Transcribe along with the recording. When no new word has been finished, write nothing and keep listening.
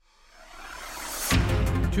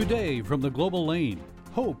Today from the Global Lane,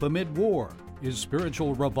 hope amid war. Is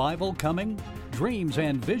spiritual revival coming? Dreams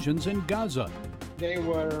and visions in Gaza. They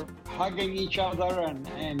were hugging each other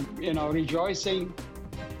and rejoicing,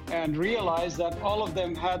 and realized that all of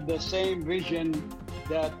them had the same vision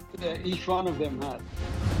that each one of them had.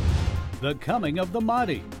 The coming of the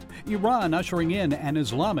Mahdi. Iran ushering in an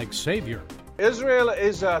Islamic savior. Israel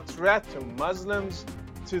is a threat to Muslims,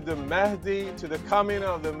 to the Mahdi, to the coming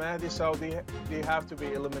of the Mahdi, so they have to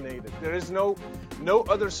be eliminated. There is no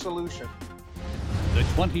other solution. The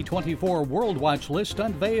 2024 World Watch List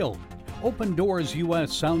unveiled. Open Doors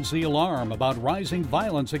U.S. sounds the alarm about rising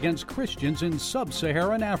violence against Christians in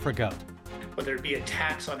sub-Saharan Africa. Whether it be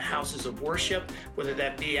attacks on houses of worship, whether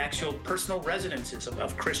that be actual personal residences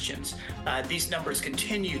of Christians, these numbers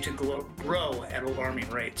continue to grow at alarming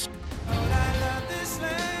rates.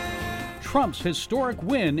 Trump's historic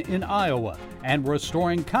win in Iowa and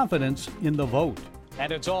restoring confidence in the vote. And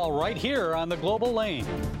it's all right here on the Global Lane.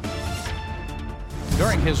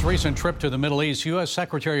 During his recent trip to the Middle East, U.S.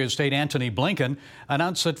 Secretary of State Antony Blinken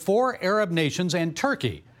announced that 4 Arab nations and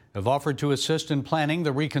Turkey have offered to assist in planning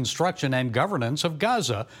the reconstruction and governance of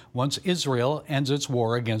Gaza once Israel ends its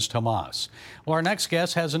war against Hamas. Well, our next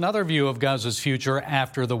guest has another view of Gaza's future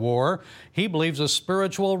after the war. He believes a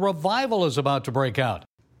spiritual revival is about to break out.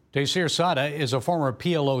 Taysir Sada is a former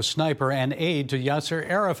PLO sniper and aide to Yasser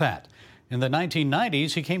Arafat. In the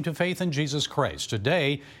 1990s, he came to faith in Jesus Christ.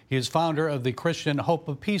 Today, he is founder of the Christian Hope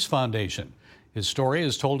of Peace Foundation. His story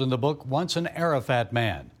is told in the book, Once an Arafat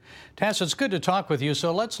Man. Tass, it's good to talk with you,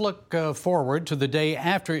 so let's look forward to the day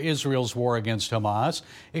after Israel's war against Hamas.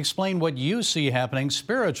 Explain what you see happening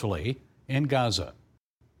spiritually in Gaza.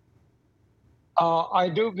 I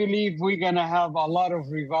do believe we're going to have a lot of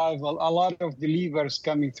revival, a lot of believers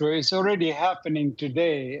coming through. It's already happening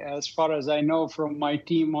today, as far as I know from my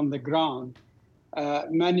team on the ground.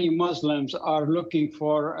 Many Muslims are looking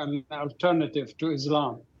for an alternative to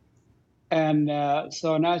Islam. And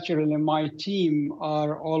so naturally, my team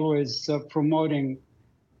are always promoting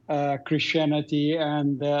Christianity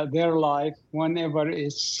and their life whenever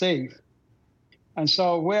it's safe. And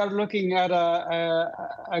so we're looking at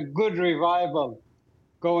a good revival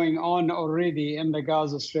going on already in the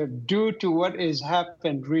Gaza Strip due to what has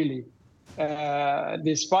happened, really.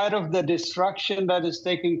 Despite of the destruction that is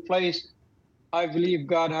taking place, I believe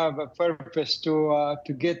God have a purpose to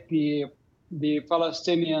get the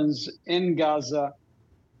Palestinians in Gaza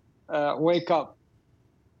wake up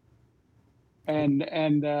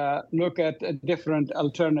and look at a different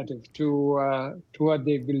alternative to what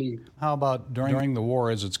they believe. How about during the war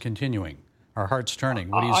as it's continuing? Our hearts turning.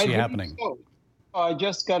 What do you see happening? So. I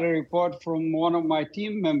just got a report from one of my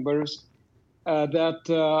team members that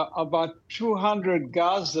about 200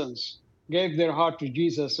 Gazans gave their heart to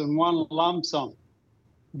Jesus in one lump sum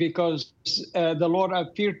because the Lord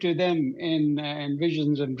appeared to them in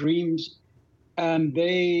visions and dreams. And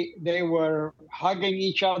they were hugging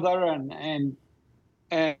each other and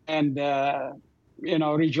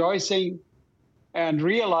rejoicing, and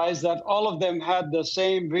realized that all of them had the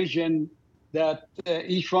same vision that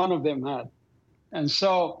each one of them had. And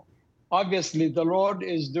so, obviously, the Lord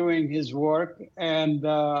is doing His work, and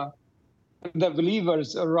the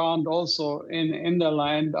believers around also in the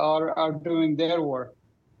land are doing their work.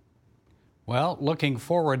 Well, looking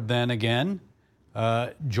forward then again.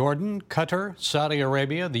 Jordan, Qatar, Saudi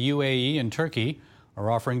Arabia, the UAE, and Turkey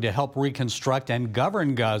are offering to help reconstruct and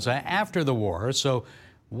govern Gaza after the war. So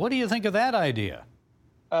what do you think of that idea?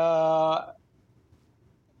 Qatar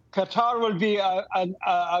will be a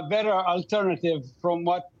better alternative from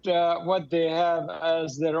what they have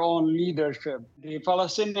as their own leadership. The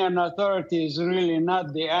Palestinian Authority is really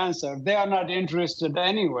not the answer. They are not interested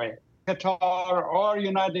anyway. Qatar or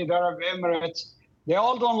United Arab Emirates, they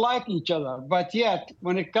all don't like each other, but yet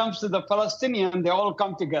when it comes to the Palestinian, they all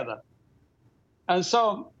come together. And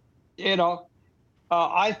so,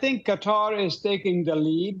 I think Qatar is taking the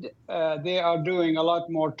lead. They are doing a lot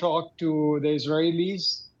more talk to the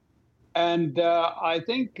Israelis. And I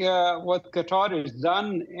think what Qatar has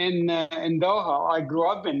done in Doha, I grew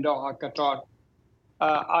up in Doha, Qatar.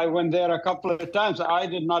 I went there a couple of times. I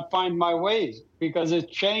did not find my ways because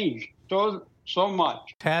it changed so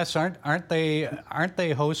much. Tass, aren't they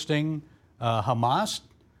hosting Hamas?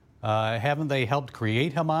 Haven't they helped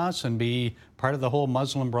create Hamas and be part of the whole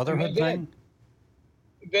Muslim Brotherhood thing?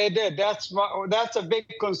 They did. That's a big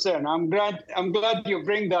concern. I'm glad you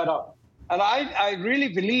bring that up. And I really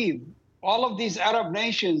believe all of these Arab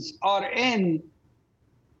nations are in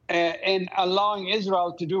allowing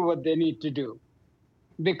Israel to do what they need to do,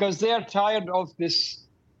 because they are tired of this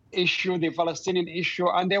issue, the Palestinian issue,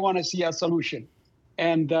 and they want to see a solution.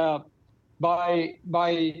 And by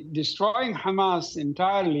destroying Hamas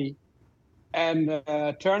entirely and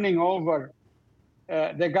turning over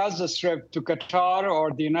the Gaza Strip to Qatar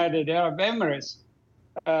or the United Arab Emirates,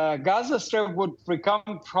 Gaza Strip would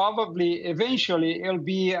become probably, eventually, it'll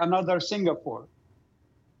be another Singapore.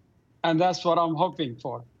 And that's what I'm hoping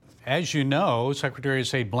for. As you know, Secretary of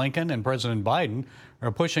State Blinken and President Biden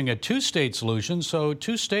are pushing a two-state solution. So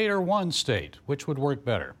two-state or one state, which would work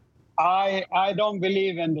better? I don't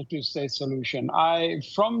believe in the two-state solution.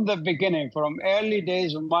 From the beginning, from early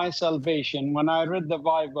days of my salvation, when I read the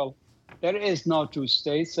Bible, there is no two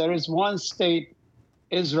states. There is one state,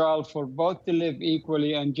 Israel, for both to live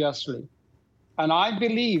equally and justly. And I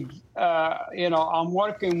believe, I'm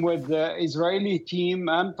working with the Israeli team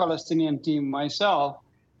and Palestinian team myself,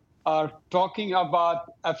 are talking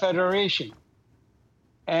about a federation.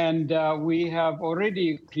 And we have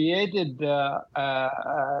already created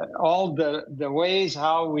all the ways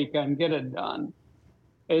how we can get it done.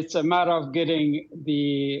 It's a matter of getting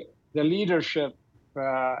the leadership,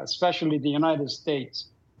 especially the United States,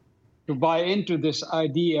 to buy into this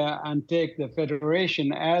idea and take the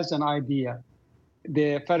federation as an idea,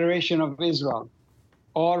 the Federation of Israel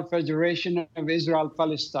or Federation of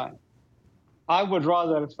Israel-Palestine. I would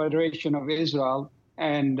rather Federation of Israel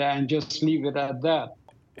and just leave it at that.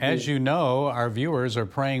 As you know, our viewers are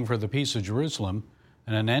praying for the peace of Jerusalem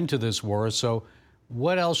and an end to this war. So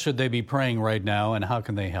what else should they be praying right now, and how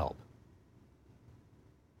can they help?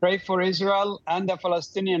 Pray for Israel and the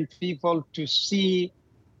Palestinian people to see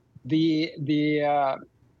the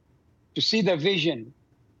vision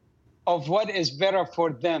of what is better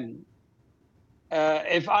for them.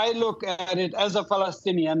 If I look at it as a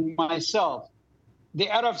Palestinian myself, the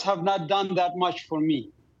Arabs have not done that much for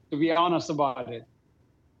me, to be honest about it.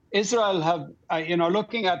 Israel have,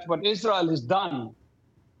 looking at what Israel has done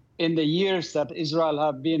in the years that Israel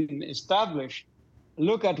have been established,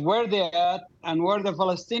 look at where they're at and where the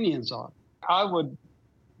Palestinians are. I would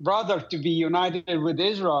rather to be united with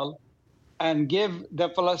Israel and give the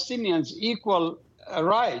Palestinians equal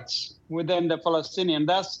rights within the Palestinian.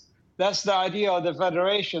 That's the idea of the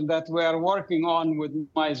federation that we are working on with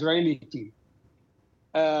my Israeli team.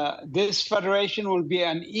 This federation will be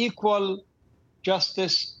an equal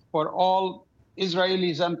justice for all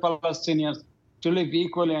Israelis and Palestinians to live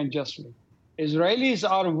equally and justly. Israelis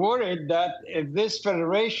are worried that if this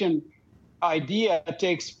federation idea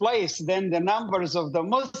takes place, then the numbers of the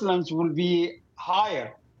Muslims will be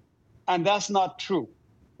higher. And that's not true.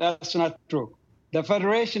 That's not true. The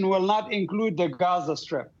federation will not include the Gaza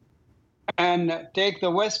Strip and take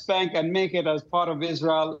the West Bank and make it as part of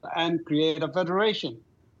Israel and create a federation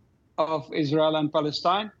of Israel and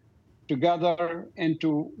Palestine together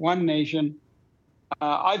into one nation.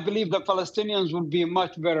 I believe the Palestinians would be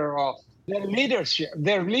much better off. Their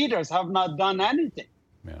leaders have not done anything.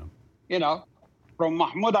 Yeah. From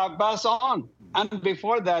Mahmoud Abbas on, and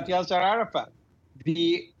before that, Yasser Arafat.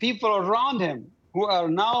 The people around him who are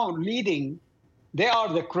now leading, they are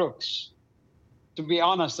the crooks, to be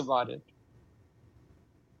honest about it.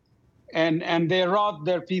 And they robbed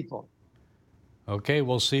their people. Okay,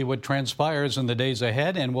 we'll see what transpires in the days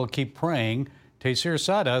ahead, and we'll keep praying. Taysir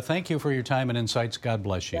Sada, thank you for your time and insights. God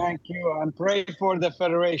bless you. Thank you, and pray for the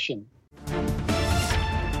Federation.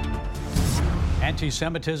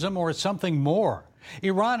 Anti-Semitism or something more?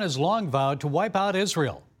 Iran has long vowed to wipe out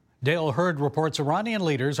Israel. Dale Hurd reports Iranian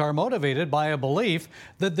leaders are motivated by a belief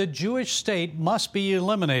that the Jewish state must be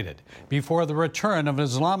eliminated before the return of an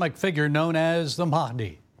Islamic figure known as the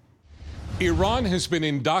Mahdi. Iran has been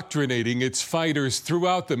indoctrinating its fighters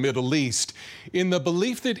throughout the Middle East in the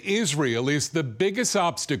belief that Israel is the biggest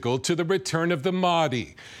obstacle to the return of the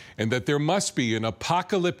Mahdi, and that there must be an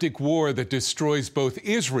apocalyptic war that destroys both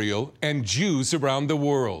Israel and Jews around the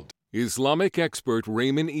world. Islamic expert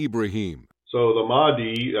Raymond Ibrahim. So the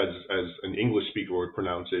Mahdi, as an English speaker would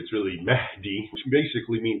pronounce it, it's really Mahdi, which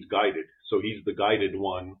basically means guided. So he's the guided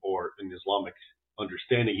one, or in Islamic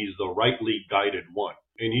understanding, he's the rightly guided one.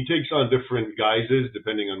 And he takes on different guises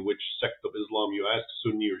depending on which sect of Islam you ask,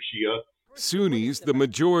 Sunni or Shia. Sunnis, the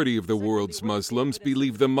majority of the world's Muslims,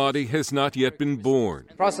 believe the Mahdi has not yet been born.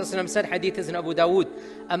 The Prophet said, hadith is in Abu Dawood,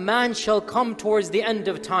 a man shall come towards the end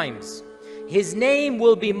of times. His name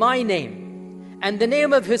will be my name, and the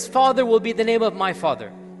name of his father will be the name of my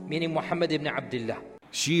father, meaning Muhammad ibn Abdullah.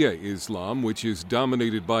 Shia Islam, which is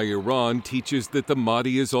dominated by Iran, teaches that the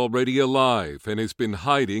Mahdi is already alive and has been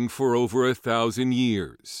hiding for over 1,000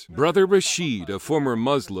 years. Brother Rashid, a former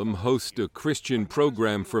Muslim, hosts a Christian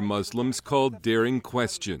program for Muslims called Daring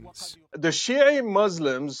Questions. The Shia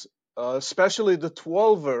Muslims, especially the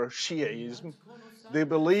 12er Shiism, They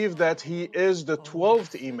believe that he is the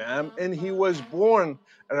 12th Imam, and he was born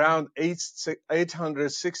around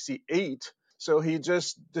 868. So he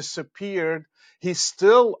just disappeared. He's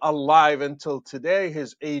still alive until today.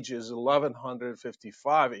 His age is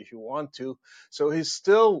 1155, if you want to. So he's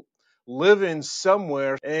still living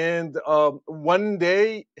somewhere, and one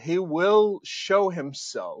day he will show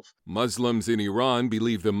himself. Muslims in Iran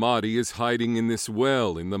believe the Mahdi is hiding in this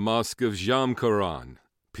well in the Mosque of Jamkaran.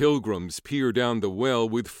 Pilgrims peer down the well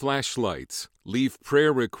with flashlights, leave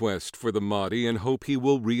prayer requests for the Mahdi, and hope he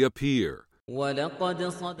will reappear.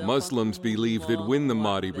 Muslims believe that when the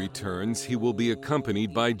Mahdi returns, he will be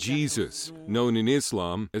accompanied by Jesus, known in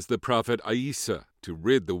Islam as the Prophet Isa, to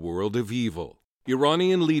rid the world of evil.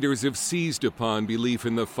 Iranian leaders have seized upon belief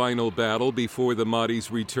in the final battle before the Mahdi's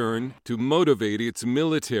return to motivate its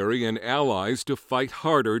military and allies to fight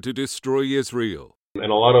harder to destroy Israel.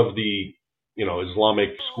 And a lot of the, Islamic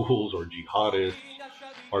schools or jihadists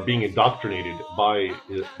are being indoctrinated by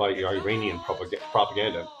Iranian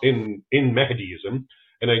propaganda in Mahdiism.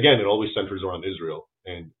 And again, it always centers around Israel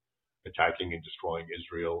and attacking and destroying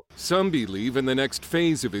Israel. Some believe in the next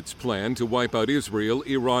phase of its plan to wipe out Israel,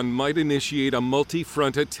 Iran might initiate a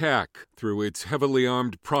multi-front attack through its heavily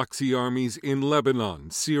armed proxy armies in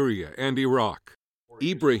Lebanon, Syria, and Iraq.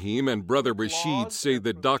 Ibrahim and brother Rashid say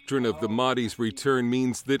the doctrine of the Mahdi's return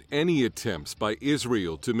means that any attempts by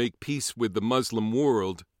Israel to make peace with the Muslim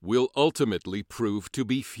world will ultimately prove to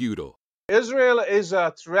be futile. Israel is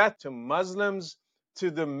a threat to Muslims, to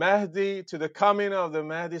the Mahdi, to the coming of the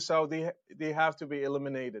Mahdi, so they have to be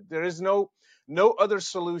eliminated. There is no other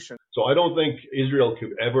solution. So I don't think Israel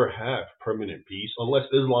could ever have permanent peace unless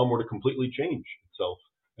Islam were to completely change itself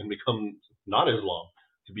and become not Islam,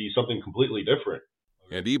 to be something completely different.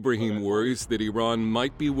 And Ibrahim worries that Iran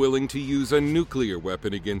might be willing to use a nuclear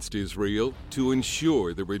weapon against Israel to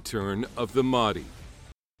ensure the return of the Mahdi.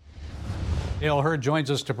 Dale Hurd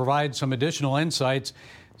joins us to provide some additional insights.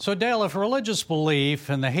 So, Dale, if religious belief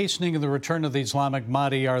and the hastening of the return of the Islamic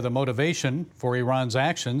Mahdi are the motivation for Iran's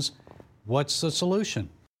actions, what's the solution?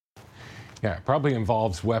 Yeah, it probably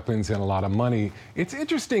involves weapons and a lot of money. It's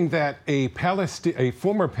interesting that a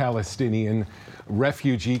former Palestinian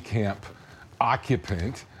refugee camp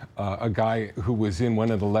occupant, a guy who was in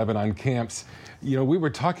one of the Lebanon camps, we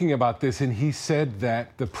were talking about this, and he said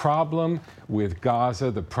that the problem with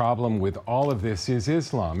Gaza, the problem with all of this is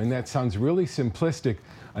Islam. And that sounds really simplistic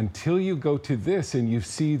until you go to this and you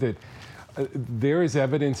see that there is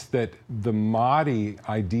evidence that the Mahdi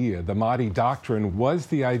idea, the Mahdi doctrine, was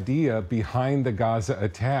the idea behind the Gaza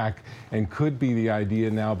attack and could be the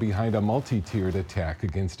idea now behind a multi-tiered attack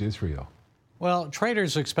against Israel. Well,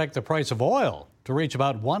 traders expect the price of oil to reach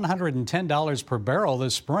about $110 per barrel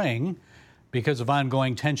this spring because of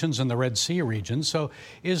ongoing tensions in the Red Sea region. So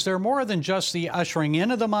is there more than just the ushering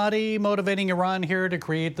in of the Mahdi motivating Iran here to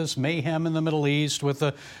create this mayhem in the Middle East with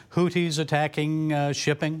the Houthis attacking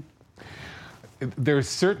shipping? There's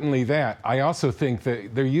certainly that. I also think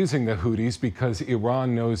that they're using the Houthis because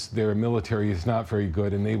Iran knows their military is not very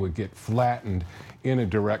good and they would get flattened in a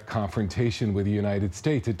direct confrontation with the United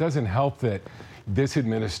States. It doesn't help that this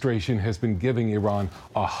administration has been giving Iran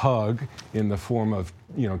a hug in the form of,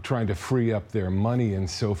 trying to free up their money and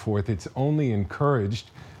so forth. It's only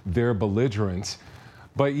encouraged their belligerence.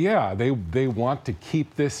 But yeah, they want to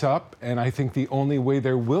keep this up, and I think the only way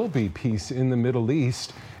there will be peace in the Middle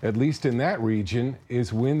East, at least in that region,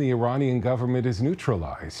 is when the Iranian government is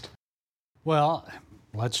neutralized. Well,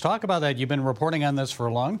 let's talk about that. You've been reporting on this for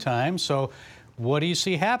a long time, so what do you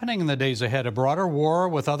see happening in the days ahead? A broader war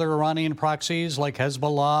with other Iranian proxies like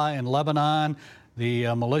Hezbollah in Lebanon, the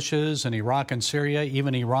militias in Iraq and Syria,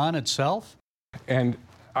 even Iran itself? And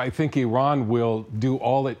I think Iran will do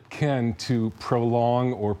all it can to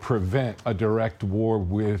prolong or prevent a direct war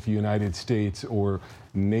with the United States or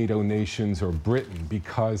NATO nations or Britain,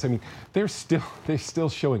 because they're still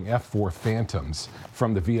showing F-4 Phantoms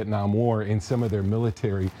from the Vietnam War in some of their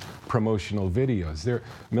military promotional videos. Their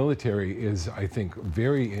military is, I think,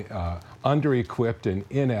 very under-equipped and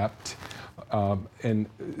inept. And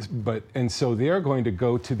so they're going to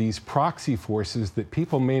go to these proxy forces that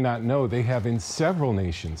people may not know they have in several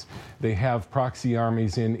nations. They have proxy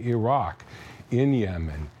armies in Iraq, in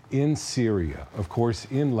Yemen, in Syria, of course,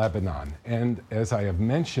 in Lebanon. And as I have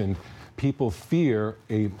mentioned, people fear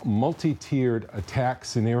a multi-tiered attack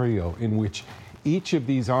scenario in which each of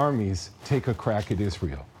these armies take a crack at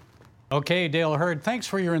Israel. Okay, Dale Hurd, thanks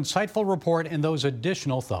for your insightful report and those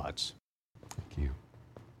additional thoughts. Thank you.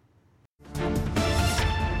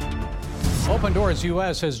 Open Doors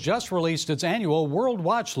U.S. has just released its annual World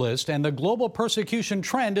Watch List, and the global persecution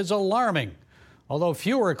trend is alarming. Although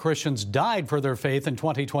fewer Christians died for their faith in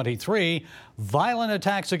 2023, violent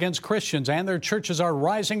attacks against Christians and their churches are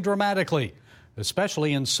rising dramatically,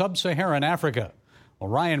 especially in sub-Saharan Africa. Well,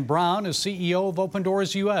 Ryan Brown is CEO of Open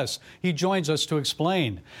Doors US. He joins us to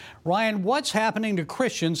explain. Ryan, what's happening to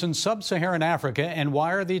Christians in sub-Saharan Africa and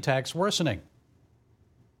why are the attacks worsening?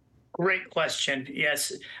 Great question.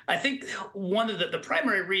 Yes. I think one of the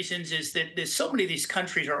primary reasons is that so many of these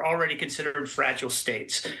countries are already considered fragile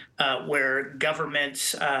states where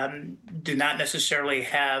governments do not necessarily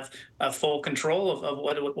have full control of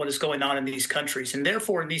what is going on in these countries. And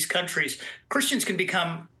therefore, in these countries, Christians can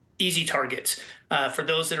become easy targets for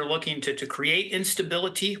those that are looking to create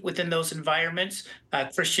instability within those environments.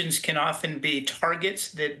 Christians can often be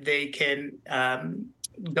targets that they can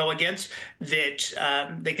go against,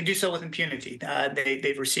 that they can do so with impunity.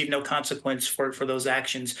 They've received no consequence for those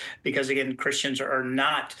actions because, again, Christians are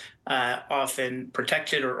not often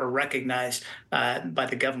protected or recognized by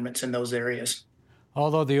the governments in those areas.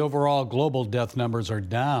 Although the overall global death numbers are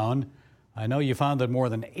down, I know you found that more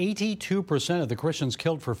than 82% of the Christians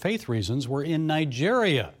killed for faith reasons were in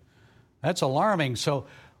Nigeria. That's alarming. So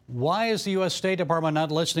why is the U.S. State Department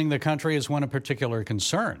not listing the country as one of particular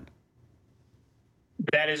concern?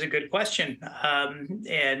 That is a good question,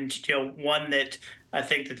 and one that I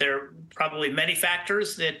think that there are probably many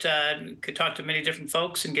factors that could talk to many different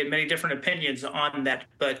folks and get many different opinions on that.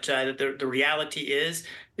 But the reality is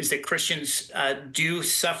that Christians do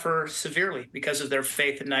suffer severely because of their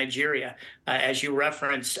faith in Nigeria. As you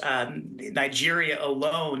referenced, Nigeria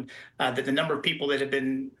alone, the number of people that have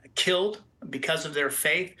been killed because of their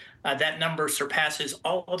faith, that number surpasses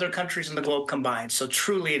all other countries in the globe combined. So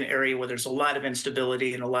truly an area where there's a lot of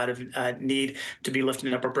instability and a lot of need to be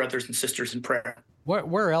lifting up our brothers and sisters in prayer.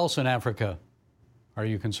 Where else in Africa are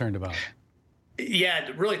you concerned about? Yeah,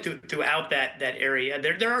 really throughout that area.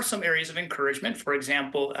 There are some areas of encouragement. For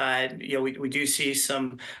example, we do see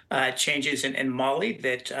some changes in Mali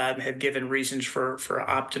that have given reasons for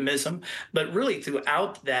optimism. But really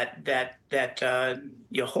throughout that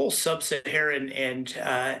whole sub-Saharan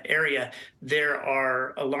area, there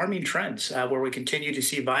are alarming trends where we continue to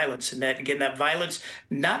see violence. And that violence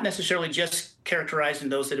not necessarily just characterized in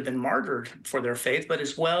those that have been martyred for their faith, but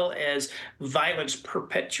as well as violence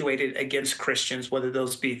perpetuated against Christians, whether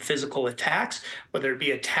those be physical attacks, whether it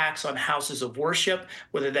be attacks on houses of worship,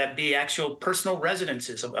 whether that be actual personal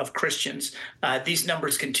residences of Christians. These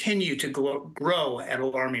numbers continue to grow at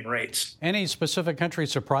alarming rates. Any specific country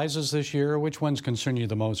surprises this year? Which ones concern you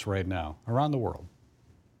the most right now around the world?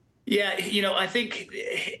 Yeah, I think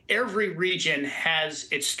every region has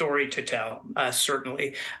its story to tell,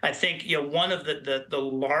 certainly. I think, one of the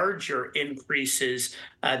larger increases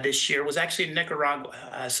this year was actually in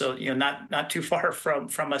Nicaragua. So, not too far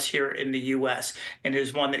from us here in the U.S. And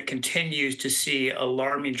is one that continues to see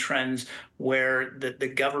alarming trends where the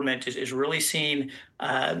government is really seeing,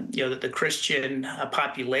 the Christian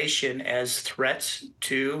population as threats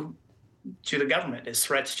to the government, as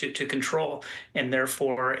threats to control, and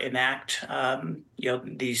therefore enact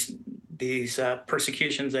these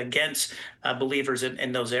persecutions against believers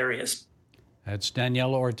in those areas. That's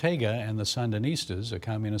Daniela Ortega and the Sandinistas, a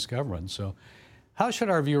communist government. So how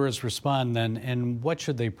should our viewers respond then, and what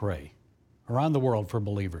should they pray around the world for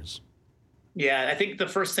believers? Yeah, I think the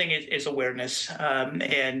first thing is awareness,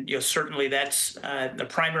 and certainly that's the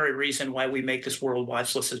primary reason why we make this World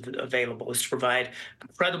Watch List available, is to provide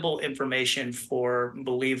credible information for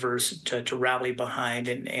believers to rally behind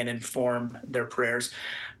and inform their prayers.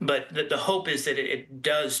 But the hope is that it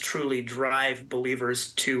does truly drive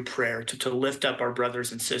believers to prayer, to lift up our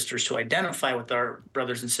brothers and sisters, to identify with our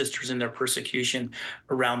brothers and sisters in their persecution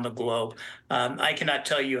around the globe. I cannot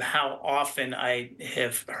tell you how often I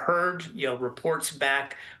have heard reports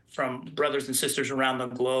back from brothers and sisters around the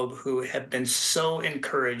globe who have been so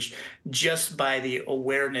encouraged just by the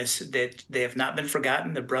awareness that they have not been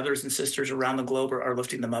forgotten. The brothers and sisters around the globe are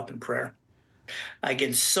lifting them up in prayer.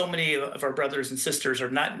 Again, so many of our brothers and sisters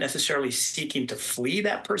are not necessarily seeking to flee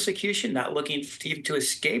that persecution, not looking even to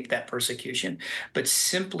escape that persecution, but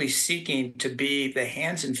simply seeking to be the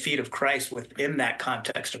hands and feet of Christ within that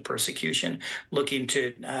context of persecution, looking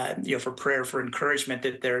to, for prayer, for encouragement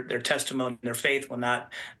that their testimony, their faith will not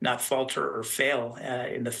falter or fail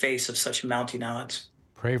in the face of such mounting odds.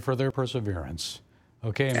 Pray for their perseverance.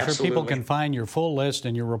 Okay, I'm Absolutely. sure people can find your full list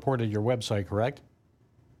and your report at your website, correct?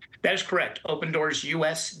 That is correct.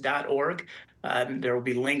 OpenDoorsUS.org. There will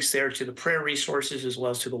be links there to the prayer resources as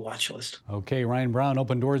well as to the watch list. Okay, Ryan Brown,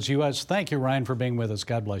 Open Doors US. Thank you, Ryan, for being with us.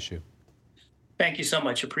 God bless you. Thank you so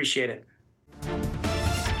much. Appreciate it.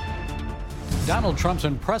 Donald Trump's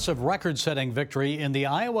impressive record-setting victory in the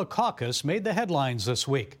Iowa caucus made the headlines this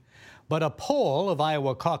week. But a poll of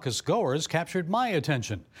Iowa caucus goers captured my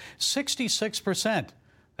attention. 66%.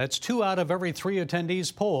 That's 2 out of every 3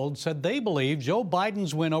 attendees polled said they believe Joe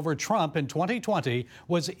Biden's win over Trump in 2020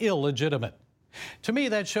 was illegitimate. To me,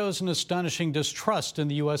 that shows an astonishing distrust in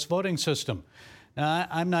the U.S. voting system. Now,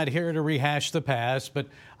 I'm not here to rehash the past, but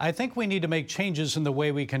I think we need to make changes in the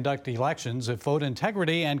way we conduct elections if vote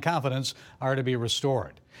integrity and confidence are to be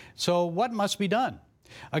restored. So what must be done?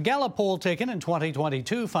 A Gallup poll taken in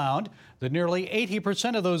 2022 found that nearly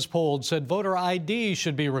 80% of those polled said voter ID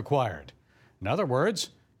should be required. In other words,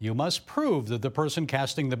 you must prove that the person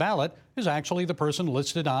casting the ballot is actually the person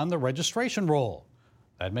listed on the registration roll.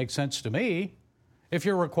 That makes sense to me. If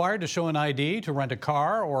you're required to show an ID to rent a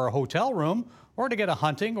car or a hotel room or to get a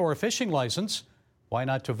hunting or a fishing license, why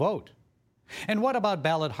not to vote? And what about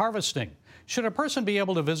ballot harvesting? Should a person be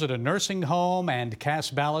able to visit a nursing home and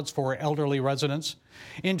cast ballots for elderly residents?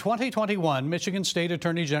 In 2021, Michigan State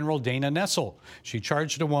Attorney General Dana Nessel, she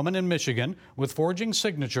charged a woman in Michigan with forging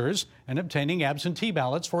signatures and obtaining absentee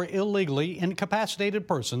ballots for illegally incapacitated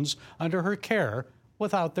persons under her care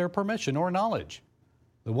without their permission or knowledge.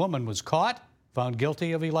 The woman was caught, found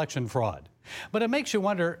guilty of election fraud. But it makes you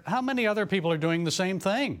wonder how many other people are doing the same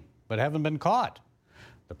thing but haven't been caught.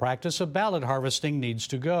 The practice of ballot harvesting needs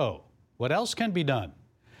to go. What else can be done?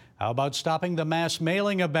 How about stopping the mass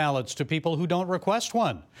mailing of ballots to people who don't request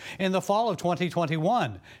one? In the fall of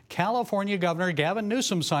 2021, California Governor Gavin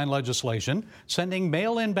Newsom signed legislation sending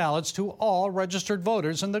mail-in ballots to all registered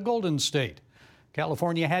voters in the Golden State.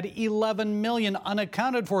 California had 11 million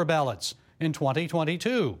unaccounted for ballots in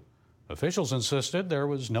 2022. Officials insisted there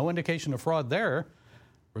was no indication of fraud there.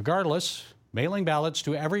 Regardless, mailing ballots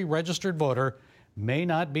to every registered voter may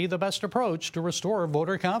not be the best approach to restore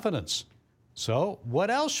voter confidence. So what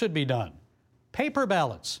else should be done? Paper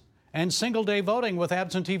ballots and single-day voting with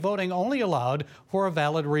absentee voting only allowed for a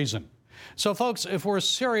valid reason. So folks, if we're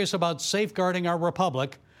serious about safeguarding our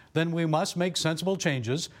republic, then we must make sensible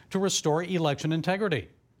changes to restore election integrity.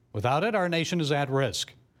 Without it, our nation is at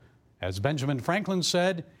risk. As Benjamin Franklin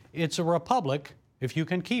said, it's a republic if you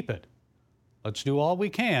can keep it. Let's do all we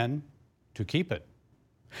can to keep it.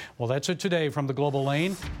 Well, that's it today from the Global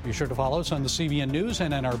Lane. Be sure to follow us on the CBN News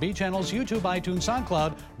and NRB channels, YouTube, iTunes,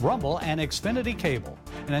 SoundCloud, Rumble, and Xfinity Cable.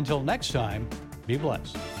 And until next time, be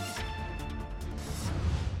blessed.